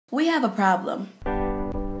We have a problem.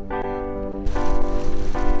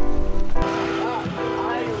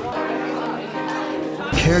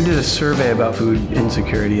 CARE did a survey about food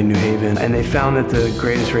insecurity in New Haven, and they found that the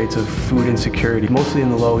greatest rates of food insecurity, mostly in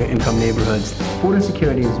the low-income neighborhoods. Food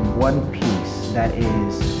insecurity is one piece that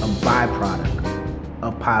is a byproduct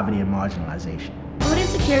of poverty and marginalization. Food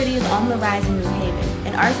insecurity is on the rise in New Haven,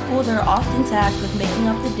 and our schools are often tasked with making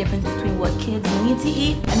up the difference between what kids need to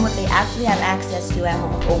eat and what they actually have access to at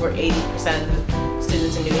home. Over 80% of the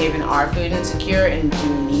students in New Haven are food insecure and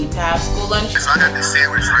do need to have school lunch. So I got this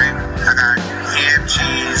sandwich, right? I got ham,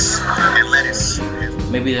 cheese, and lettuce.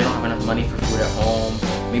 Maybe they don't have enough money for food at home.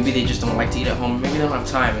 Maybe they just don't like to eat at home. Maybe they don't have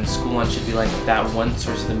time, and school lunch should be like that one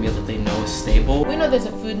source of the meal that they know is stable. We know there's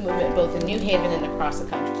a food movement both in New Haven and across the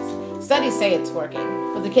country. Studies say it's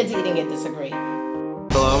working, but the kids eating it disagree.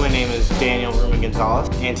 Hello, my name is Daniel Ruben Gonzalez,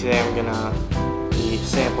 and today I'm gonna be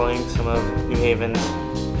sampling some of New Haven's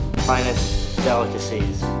finest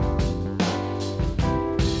delicacies.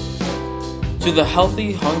 To the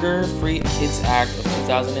Healthy, Hunger-Free Kids Act of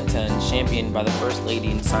 2010, championed by the First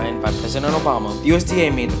Lady and signed by President Obama, the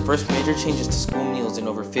USDA made the first major changes to school meals in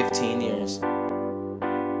over 15 years.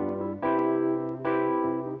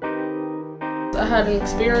 I had an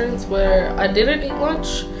experience where I didn't eat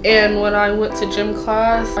lunch, and when I went to gym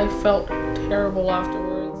class, I felt terrible afterwards.